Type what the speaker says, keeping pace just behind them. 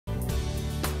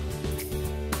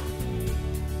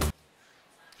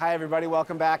Hi everybody,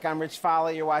 welcome back. I'm Rich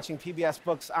Fahle. You're watching PBS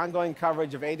Books' ongoing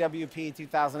coverage of AWP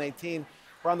 2018.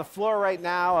 We're on the floor right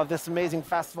now of this amazing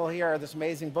festival here, this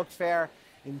amazing book fair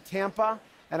in Tampa,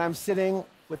 and I'm sitting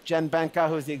with Jen Benka,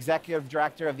 who's the Executive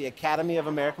Director of the Academy of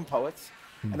American Poets,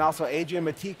 and also Adrian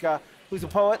Matejka, who's a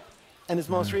poet and is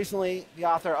most recently the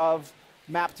author of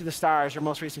Map to the Stars, your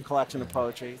most recent collection of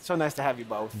poetry. It's so nice to have you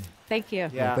both. Thank you.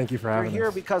 Yeah, thank you for having us. We're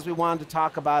here because we wanted to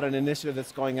talk about an initiative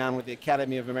that's going on with the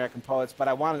Academy of American Poets, but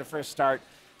I wanted to first start,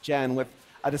 Jen, with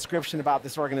a description about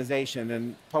this organization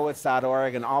and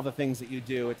poets.org and all the things that you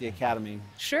do at the Academy.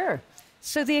 Sure.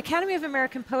 So the Academy of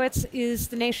American Poets is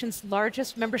the nation's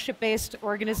largest membership-based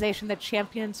organization that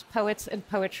champions poets and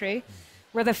poetry.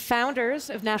 We're the founders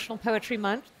of National Poetry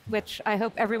Month, which I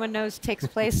hope everyone knows takes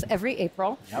place every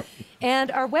April. Yep.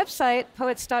 And our website,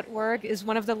 poets.org, is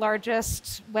one of the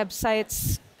largest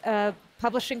websites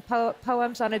publishing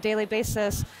poems on a daily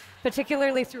basis,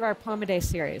 particularly through our Poem a Day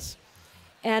series.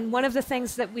 And one of the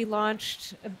things that we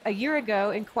launched a year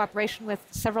ago in cooperation with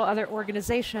several other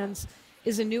organizations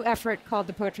is a new effort called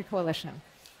the Poetry Coalition.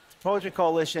 The Poetry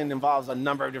Coalition involves a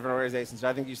number of different organizations.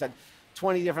 I think you said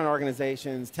 20 different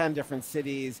organizations, 10 different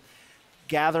cities,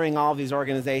 gathering all of these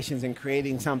organizations and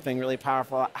creating something really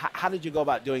powerful. How did you go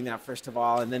about doing that, first of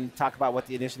all, and then talk about what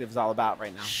the initiative is all about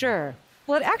right now? Sure.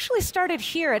 Well, it actually started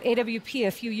here at AWP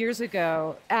a few years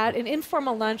ago at an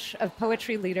informal lunch of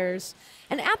poetry leaders.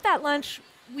 And at that lunch,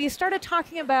 we started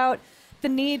talking about the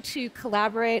need to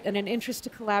collaborate and an interest to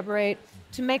collaborate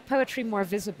to make poetry more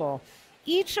visible.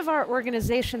 Each of our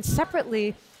organizations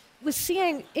separately was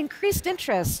seeing increased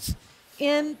interest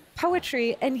in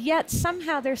poetry, and yet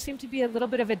somehow there seemed to be a little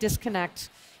bit of a disconnect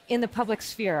in the public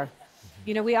sphere.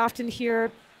 You know, we often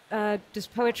hear, does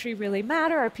poetry really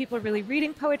matter? Are people really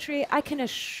reading poetry? I can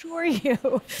assure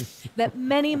you that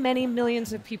many, many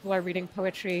millions of people are reading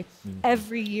poetry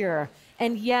every year,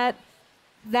 and yet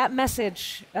that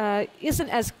message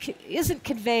isn't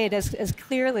conveyed as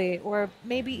clearly or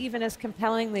maybe even as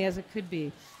compellingly as it could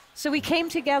be. So we came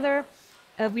together.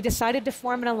 We decided to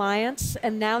form an alliance,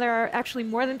 and now there are actually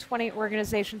more than 20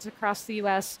 organizations across the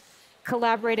US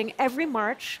collaborating every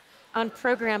March on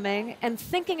programming and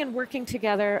thinking and working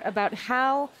together about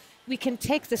how we can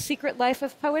take the secret life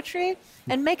of poetry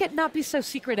and make it not be so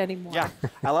secret anymore. Yeah,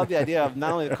 I love the idea of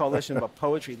not only the coalition, but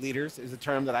poetry leaders is a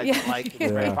term that I like.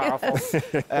 It's very powerful.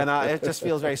 And it just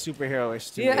feels very superhero-ish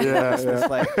to me. It's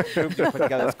like group to put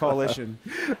together this coalition.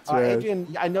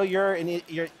 Adrian, I know you're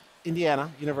Indiana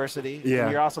University. Yeah.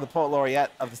 And you're also the Poet Laureate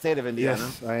of the state of Indiana,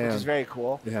 yes, I am. which is very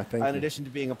cool. Yeah, thank you. In addition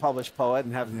to being a published poet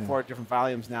and having 4 different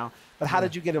volumes now. But how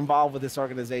did you get involved with this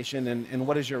organization, and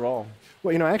what is your role?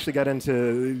 Well, you know, I actually got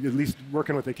into at least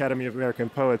working with the Academy of American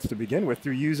Poets to begin with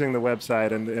through using the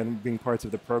website and being parts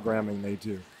of the programming they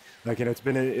do. Like, you know, it's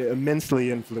been immensely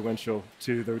influential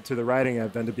to the writing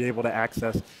I've done to be able to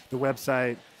access the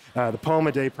website, the Poem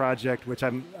a Day project, which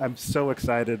I'm so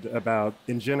excited about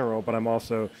in general, but I'm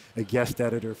also a guest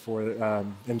editor for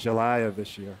in July of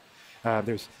this year.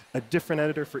 There's a different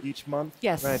editor for each month.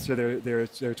 Yes. Right. So there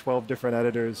are 12 different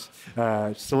editors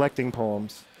selecting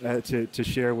poems to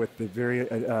share with the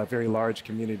very large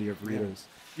community of readers.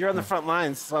 You're on the front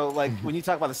lines, so like when you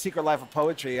talk about the secret life of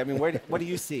poetry, I mean, what do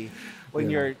you see when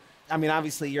you're? I mean,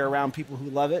 obviously you're around people who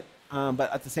love it,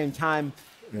 but at the same time,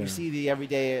 you see the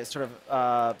everyday sort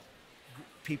of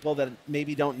people that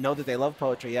maybe don't know that they love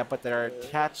poetry yet, but they're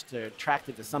attached or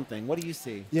attracted to something. What do you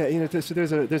see? Yeah, you know, so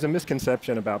there's a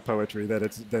misconception about poetry that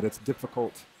it's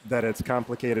difficult, that it's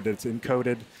complicated, it's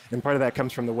encoded, and part of that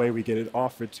comes from the way we get it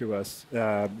offered to us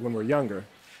when we're younger.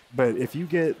 But if you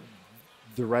get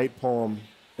the right poem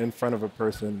in front of a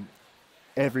person,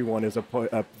 everyone is a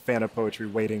fan of poetry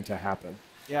waiting to happen.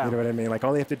 Yeah. You know what I mean? Like,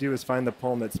 all they have to do is find the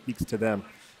poem that speaks to them.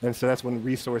 And so that's when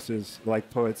resources like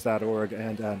poets.org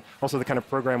and also the kind of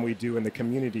program we do in the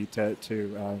community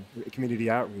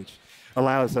community outreach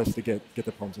allows us to get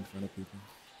the poems in front of people.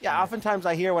 Yeah, oftentimes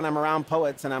I hear when I'm around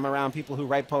poets and I'm around people who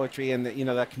write poetry in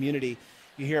the community,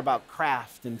 you hear about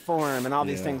craft and form and all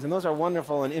these things, and those are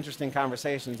wonderful and interesting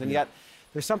conversations, and yet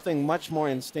there's something much more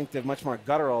instinctive, much more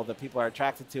guttural that people are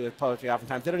attracted to with poetry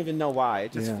oftentimes. They don't even know why.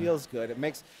 It just feels good. It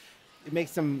makes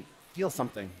them feel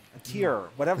something, a tear,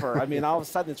 whatever. I mean, all of a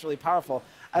sudden it's really powerful.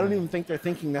 I don't even think they're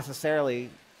thinking necessarily,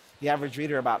 the average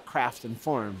reader, about craft and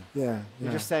form. They're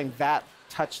just saying, that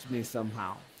touched me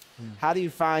somehow. How do you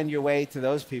find your way to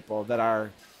those people that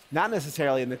are not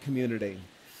necessarily in the community,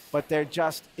 but they're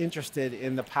just interested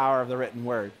in the power of the written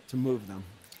word to move them?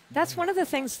 That's one of the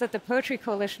things that the Poetry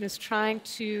Coalition is trying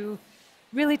to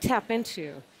really tap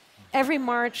into. every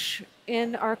March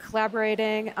in our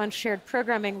collaborating on shared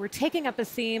programming, we're taking up a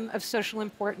theme of social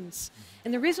importance.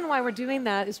 And the reason why we're doing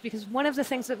that is because one of the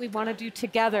things that we want to do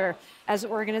together as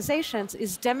organizations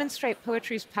is demonstrate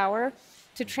poetry's power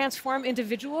to transform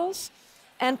individuals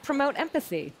and promote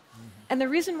empathy. And the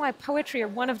reason why poetry, or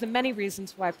one of the many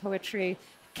reasons why poetry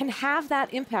can have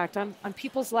that impact on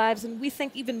people's lives, and we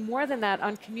think even more than that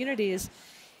on communities,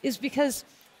 is because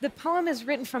the poem is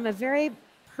written from a very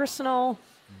personal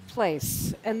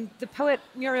place. And the poet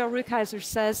Muriel Rukeyser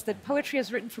says that poetry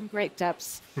is written from great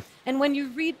depths. And when you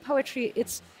read poetry,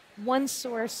 it's one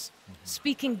source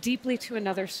speaking deeply to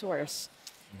another source.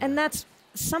 And that's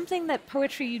something that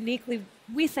poetry uniquely,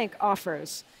 we think,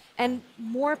 offers. And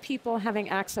more people having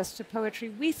access to poetry,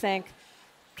 we think,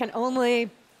 can only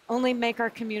make our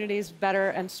communities better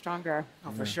and stronger.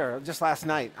 Oh, for sure. Just last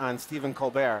night on Stephen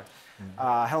Colbert,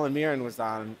 Helen Mirren was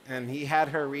on, and he had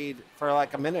her read for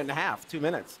like a minute and a half, 2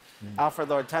 minutes, Alfred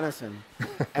Lord Tennyson.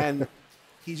 And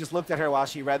he just looked at her while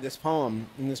she read this poem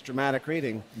in this dramatic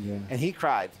reading, and he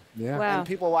cried. Yeah. Wow. And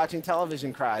people watching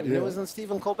television cried. And it was on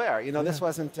Stephen Colbert. You know, this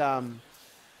wasn't,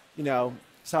 you know,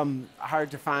 some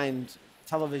hard-to-find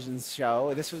television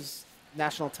show. This was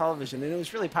national television, and it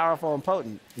was really powerful and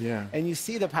potent. Yeah. And you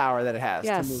see the power that it has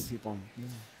to move people.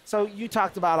 So you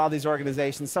talked about all these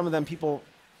organizations. Some of them people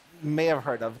may have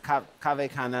heard of,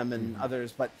 Kave Kanem and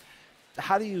others, but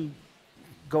how do you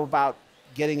go about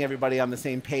getting everybody on the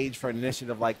same page for an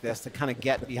initiative like this to kind of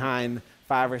get behind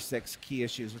 5 or 6 key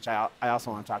issues, which I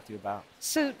also want to talk to you about?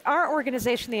 So our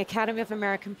organization, the Academy of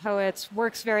American Poets,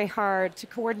 works very hard to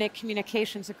coordinate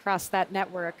communications across that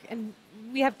network. And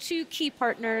we have 2 key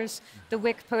partners, the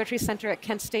Wick Poetry Center at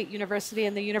Kent State University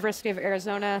and the University of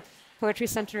Arizona Poetry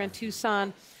Center in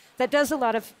Tucson, that does a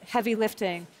lot of heavy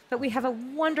lifting. But we have a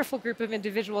wonderful group of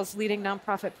individuals leading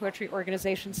nonprofit poetry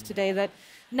organizations today that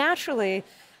naturally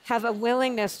have a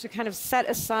willingness to kind of set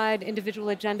aside individual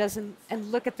agendas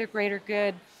and look at the greater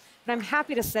good. But I'm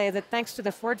happy to say that thanks to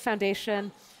the Ford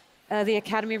Foundation, the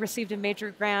Academy received a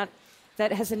major grant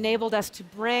that has enabled us to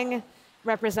bring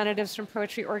representatives from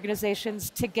poetry organizations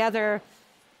together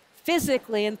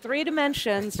physically in 3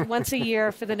 dimensions once a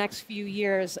year for the next few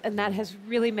years, and that has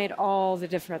really made all the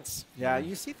difference. Yeah,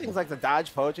 you see things like the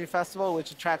Dodge Poetry Festival, which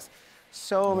attracts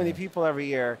so many people every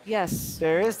year. Yes.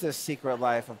 There is this secret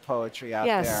life of poetry out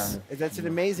there. It's an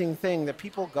amazing thing that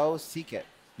people go seek it,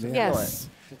 to feel it,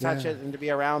 to touch it, and to be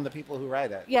around the people who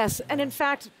write it. Yes, and in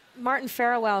fact, Martin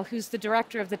Farrell, who's the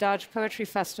director of the Dodge Poetry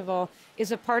Festival,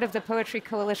 is a part of the Poetry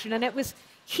Coalition, and it was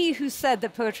he who said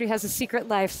that poetry has a secret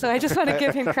life, so I just want to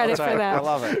give him credit for that. I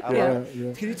love it. I love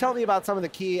it. Can you tell me about some of the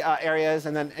key areas?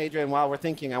 And then, Adrian, while we're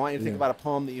thinking, I want you to think about a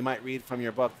poem that you might read from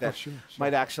your book that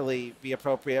might actually be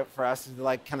appropriate for us to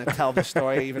like kind of tell the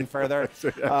story even further.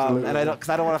 And I don't, because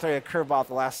I don't want to throw you a curveball at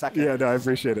the last second. Yeah, no, I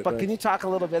appreciate it. But can you talk a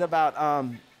little bit about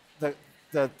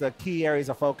the key areas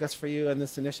of focus for you in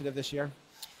this initiative this year?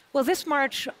 Well, this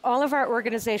March, all of our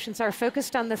organizations are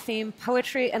focused on the theme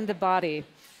Poetry and the Body.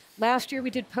 Last year we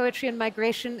did poetry and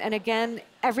migration, and again,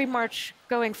 every March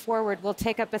going forward, we'll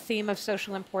take up a theme of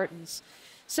social importance.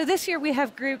 So this year we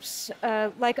have groups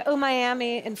like O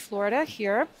Miami in Florida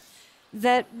here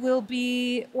that will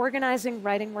be organizing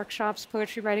writing workshops,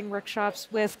 poetry writing workshops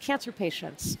with cancer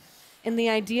patients. And the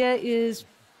idea is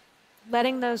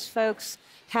letting those folks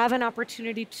have an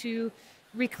opportunity to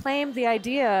reclaim the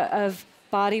idea of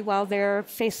body while they're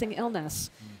facing illness.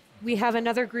 We have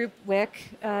another group, WIC,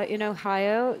 in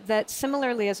Ohio, that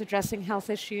similarly is addressing health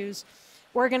issues,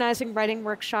 organizing writing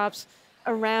workshops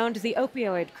around the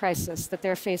opioid crisis that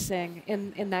they're facing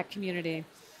in that community.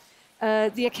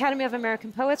 The Academy of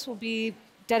American Poets will be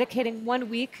dedicating 1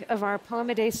 week of our Poem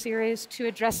a Day series to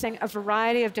addressing a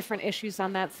variety of different issues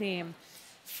on that theme,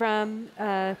 from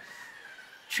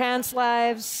trans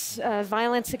lives,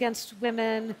 violence against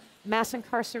women, mass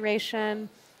incarceration,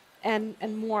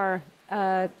 and more.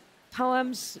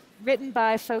 Poems written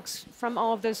by folks from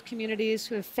all of those communities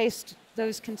who have faced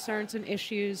those concerns and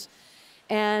issues,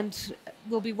 and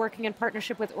we'll be working in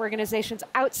partnership with organizations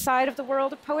outside of the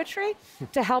world of poetry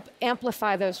to help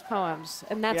amplify those poems,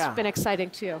 and that's been exciting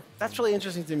too. That's really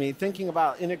interesting to me, thinking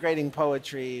about integrating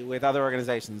poetry with other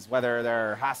organizations, whether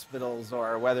they're hospitals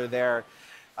or whether they're,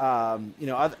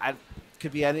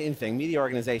 could be anything, media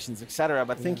organizations, et cetera,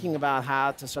 but thinking about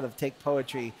how to sort of take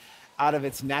poetry out of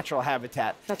its natural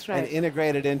habitat and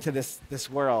integrate it into this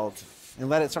world and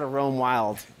let it sort of roam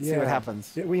wild, see what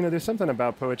happens. Yeah, well, there's something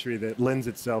about poetry that lends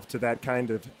itself to that kind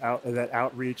of that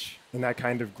outreach and that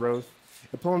kind of growth.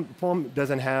 A poem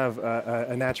doesn't have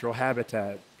a natural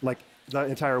habitat. Like the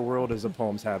entire world is a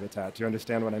poem's habitat. Do you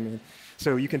understand what I mean?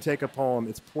 So you can take a poem,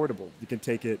 it's portable. You can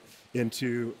take it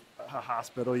into a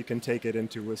hospital, you can take it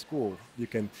into a school. You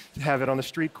can have it on the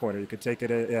street corner. You could take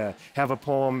it, have a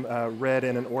poem read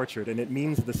in an orchard, and it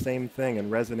means the same thing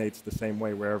and resonates the same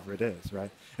way wherever it is,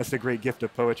 right? That's the great gift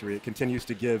of poetry. It continues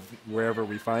to give wherever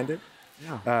we find it.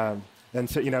 Yeah. And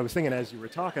so, I was thinking as you were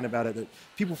talking about it that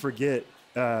people forget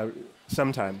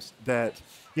sometimes that,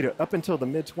 up until the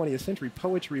mid-20th century,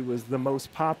 poetry was the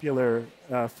most popular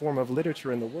form of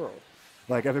literature in the world.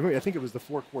 Like, I think it was the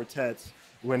Four Quartets.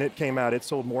 When it came out, it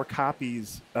sold more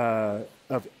copies the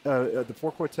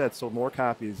Four Quartets sold more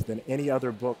copies than any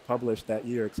other book published that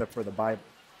year except for the Bible.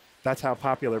 That's how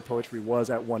popular poetry was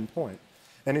at one point.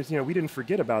 And it's, we didn't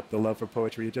forget about the love for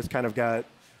poetry. It just kind of got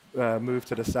moved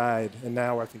to the side. And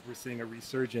now I think we're seeing a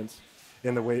resurgence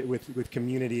in the way with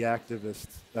community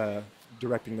activists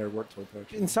directing their work toward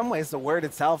poetry. In some ways, the word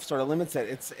itself sort of limits it.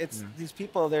 It's these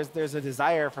people, there's a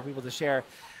desire for people to share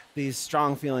these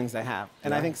strong feelings they have.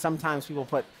 And I think sometimes people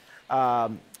put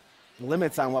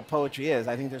limits on what poetry is.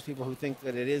 I think there's people who think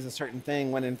that it is a certain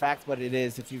thing when in fact what it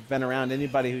is, if you've been around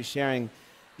anybody who's sharing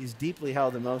these deeply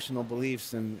held emotional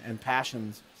beliefs and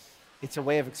passions, it's a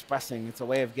way of expressing, it's a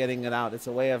way of getting it out, it's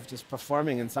a way of just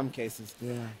performing in some cases.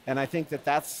 Yeah. And I think that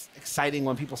that's exciting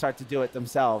when people start to do it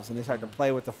themselves and they start to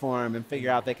play with the form and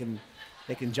figure out they can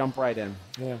jump right in.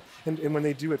 Yeah, and when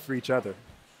they do it for each other.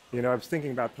 I was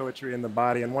thinking about poetry in the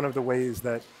body, and one of the ways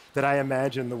that I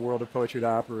imagine the world of poetry to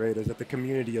operate is that the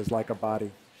community is like a body.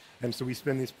 And so we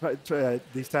spend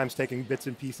these times taking bits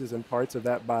and pieces and parts of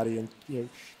that body and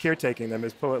caretaking them.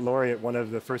 As poet laureate, one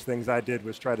of the first things I did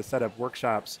was try to set up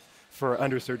workshops for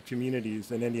underserved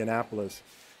communities in Indianapolis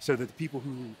so that the people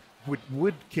who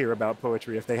would care about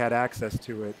poetry, if they had access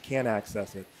to it, can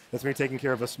access it. That's me taking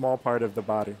care of a small part of the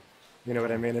body. You know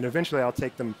what I mean? And eventually I'll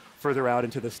take them further out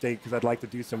into the state because I'd like to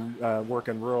do some work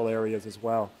in rural areas as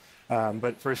well.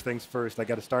 But first things first, I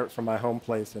got to start from my home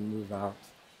place and move out.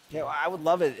 Yeah, well, I would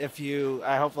love it if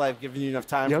hopefully I've given you enough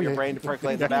time for your brain to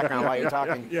percolate in the background while you're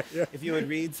talking. If you would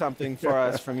read something for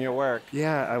us from your work.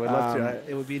 Yeah, I would love to.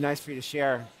 It would be nice for you to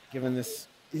share, given this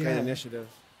great initiative.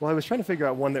 Well, I was trying to figure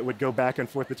out one that would go back and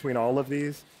forth between all of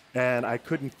these, and I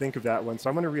couldn't think of that one. So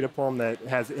I'm going to read a poem that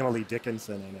has Emily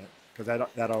Dickinson in it, because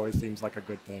that always seems like a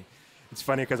good thing. It's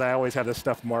funny because I always have this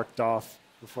stuff marked off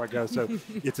before I go. So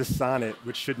it's a sonnet,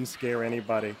 which shouldn't scare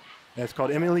anybody. And it's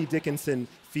called Emily Dickinson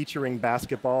featuring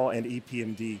basketball and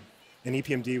EPMD. And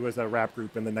EPMD was a rap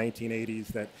group in the 1980s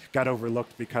that got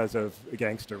overlooked because of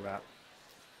gangster rap.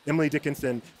 Emily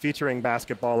Dickinson featuring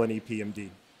basketball and EPMD.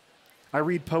 I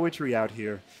read poetry out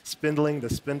here, spindling the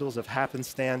spindles of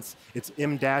happenstance, its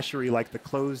M-dashery like the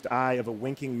closed eye of a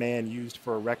winking man used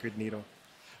for a record needle.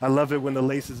 I love it when the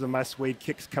laces of my suede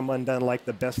kicks come undone like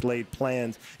the best laid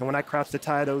plans. And when I crouch to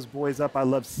tie those boys up, I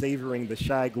love savoring the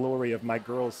shy glory of my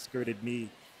girl's skirted knee.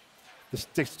 The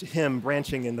stitched hem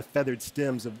branching in the feathered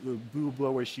stems of the boo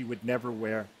blowers she would never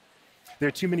wear. There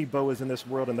are too many boas in this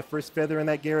world, and the first feather in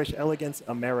that garish elegance,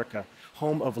 America,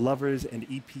 home of lovers and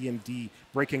EPMD,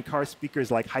 breaking car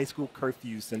speakers like high school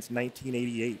curfews since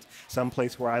 1988,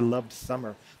 someplace where I loved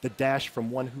summer, the dash from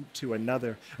one hoop to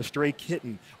another, a stray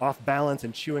kitten off balance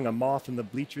and chewing a moth in the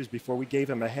bleachers before we gave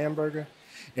him a hamburger,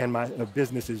 and my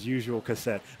business as usual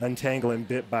cassette, untangling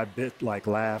bit by bit like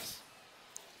laughs.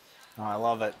 Oh, I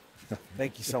love it.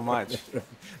 Thank you so much.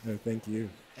 No, thank you.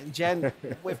 And Jen,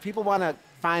 if people want to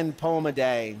find Poem a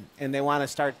Day and they want to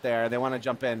start there, they want to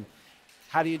jump in,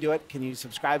 how do you do it? Can you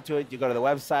subscribe to it? Do you go to the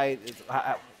website?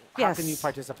 How can you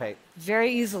participate?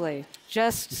 Very easily.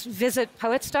 Just visit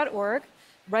poets.org.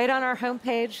 Right on our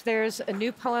homepage, there's a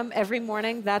new poem every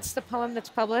morning. That's the poem that's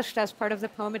published as part of the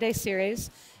Poem a Day series.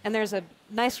 And there's a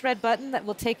nice red button that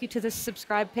will take you to this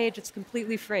subscribe page. It's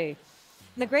completely free.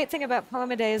 And the great thing about Poem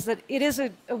a Day is that it is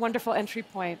a wonderful entry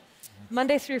point.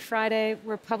 Monday through Friday,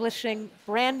 we're publishing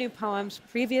brand new poems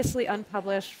previously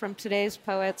unpublished from today's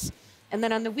poets. And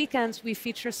then on the weekends, we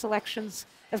feature selections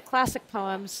of classic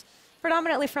poems,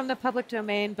 predominantly from the public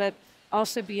domain, but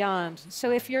also beyond.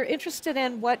 So if you're interested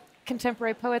in what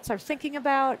contemporary poets are thinking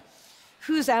about,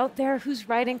 who's out there, who's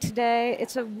writing today,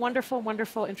 it's a wonderful,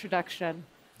 wonderful introduction.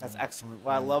 That's excellent.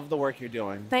 Well, I love the work you're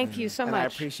doing. Thank you so much. And I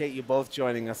appreciate you both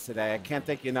joining us today. I can't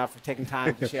thank you enough for taking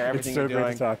time to share everything you're doing.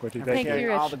 It's so great to talk with you. Thank you, Rich.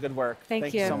 all the good work.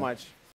 Thank you you so much.